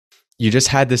you just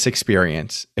had this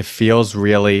experience. It feels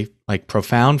really like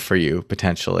profound for you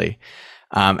potentially.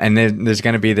 And then there's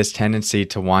going to be this tendency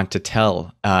to want to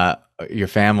tell your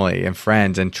family and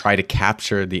friends and try to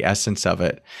capture the essence of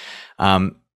it.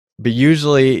 But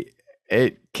usually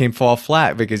it can fall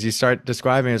flat because you start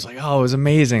describing it as like, oh, it was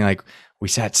amazing. Like we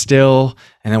sat still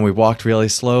and then we walked really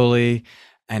slowly.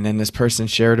 And then this person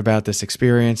shared about this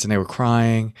experience and they were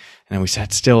crying. And then we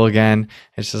sat still again.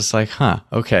 It's just like, huh,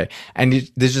 okay.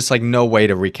 And there's just like no way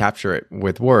to recapture it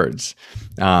with words,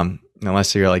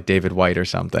 unless you're like David White or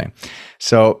something.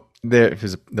 So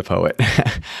who's the poet.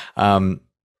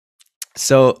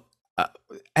 So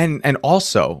and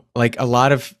also like a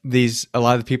lot of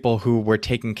the people who were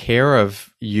taking care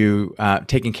of you,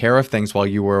 taking care of things while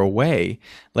you were away,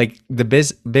 like the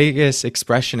biggest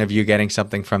expression of you getting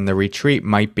something from the retreat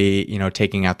might be,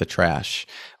 taking out the trash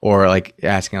or like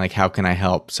asking like, how can I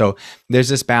help? So there's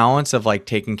this balance of like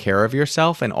taking care of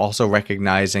yourself and also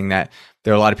recognizing that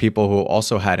there are a lot of people who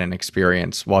also had an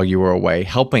experience while you were away,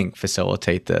 helping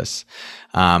facilitate this,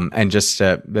 and just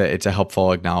it's a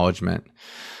helpful acknowledgement.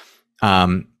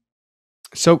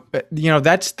 So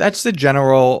that's the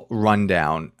general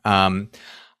rundown.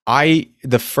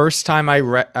 The first time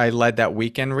I led that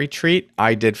weekend retreat,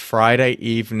 I did Friday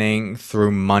evening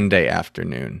through Monday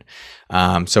afternoon.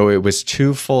 So it was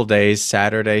 2 full days,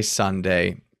 Saturday,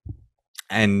 Sunday,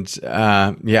 and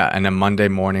and then Monday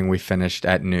morning we finished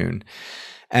at noon,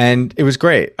 and it was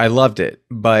great. I loved it,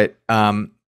 but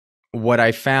what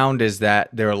I found is that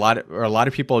there are a lot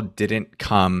of people didn't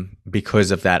come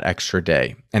because of that extra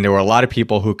day. And there were a lot of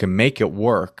people who can make it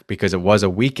work because it was a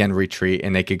weekend retreat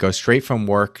and they could go straight from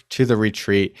work to the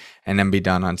retreat and then be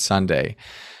done on Sunday.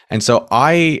 And so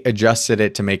I adjusted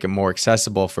it to make it more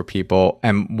accessible for people.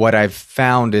 And what I've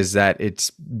found is that it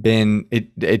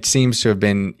seems to have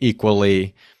been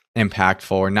equally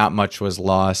impactful, or not much was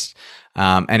lost.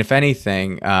 And if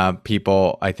anything,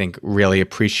 people, I think, really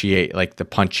appreciate like the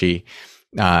punchy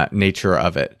nature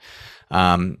of it.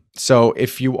 So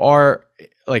if you are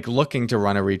like looking to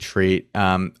run a retreat,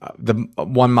 the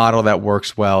one model that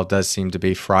works well does seem to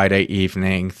be Friday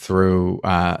evening through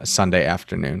Sunday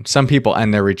afternoon. Some people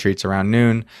end their retreats around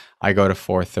noon. I go to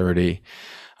 4:30.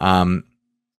 And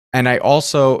I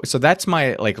also, so that's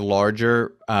my like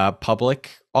larger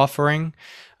public offering.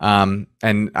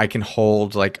 And I can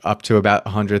hold like up to about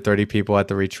 130 people at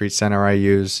the retreat center I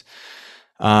use.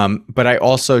 But I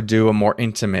also do a more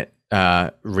intimate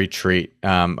retreat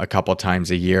a couple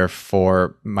times a year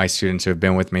for my students who have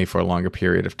been with me for a longer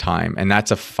period of time. And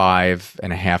that's a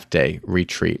 5.5 day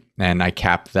retreat. And I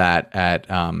cap that at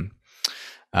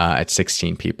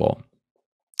 16 people.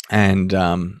 And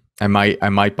I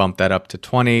might bump that up to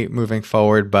 20 moving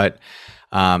forward, but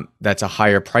that's a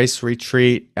higher price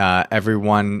retreat.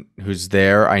 Everyone who's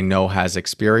there I know has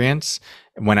experience.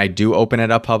 When I do open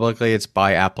it up publicly, it's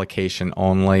by application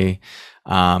only.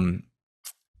 And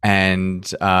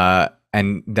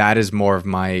that is more of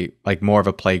a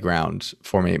playground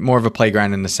for me, more of a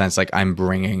playground in the sense like I'm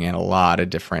bringing in a lot of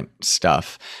different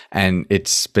stuff, and it's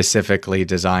specifically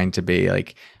designed to be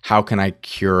like, how can I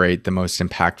curate the most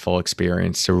impactful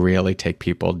experience to really take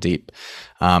people deep,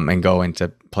 and go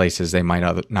into places they might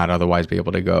not otherwise be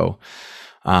able to go.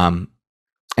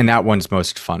 And that one's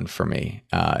most fun for me.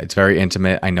 It's very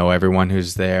intimate. I know everyone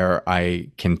who's there. I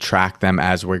can track them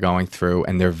as we're going through,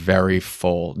 and they're very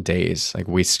full days. Like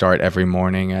we start every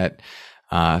morning at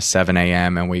 7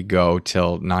 a.m. and we go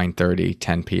till 9:30,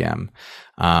 10 p.m.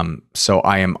 So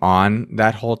I am on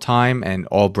that whole time, and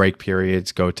all break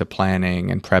periods go to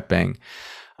planning and prepping.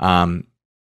 But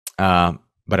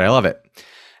I love it.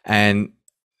 And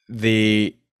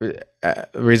the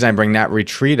reason I bring that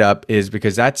retreat up is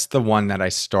because that's the one that I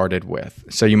started with.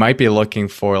 So you might be looking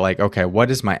for like, okay,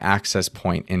 what is my access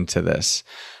point into this?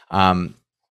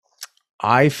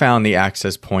 I found the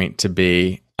access point to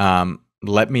be,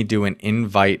 let me do an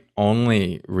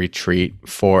invite-only retreat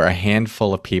for a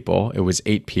handful of people. It was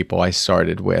 8 people I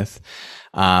started with,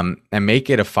 and make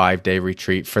it a 5-day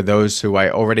retreat for those who I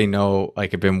already know,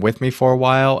 like have been with me for a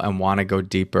while and want to go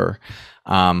deeper.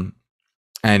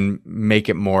 And make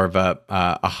it more of a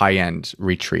high-end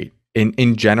retreat.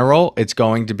 In general, it's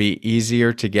going to be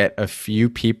easier to get a few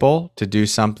people to do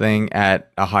something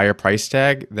at a higher price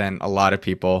tag than a lot of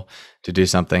people to do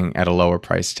something at a lower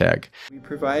price tag. We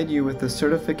provide you with the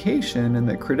certification and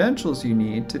the credentials you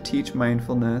need to teach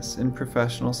mindfulness in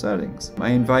professional settings.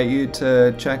 I invite you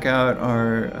to check out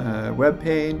our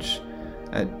webpage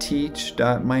at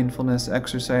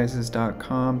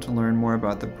teach.mindfulnessexercises.com to learn more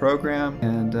about the program,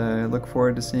 and I look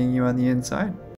forward to seeing you on the inside.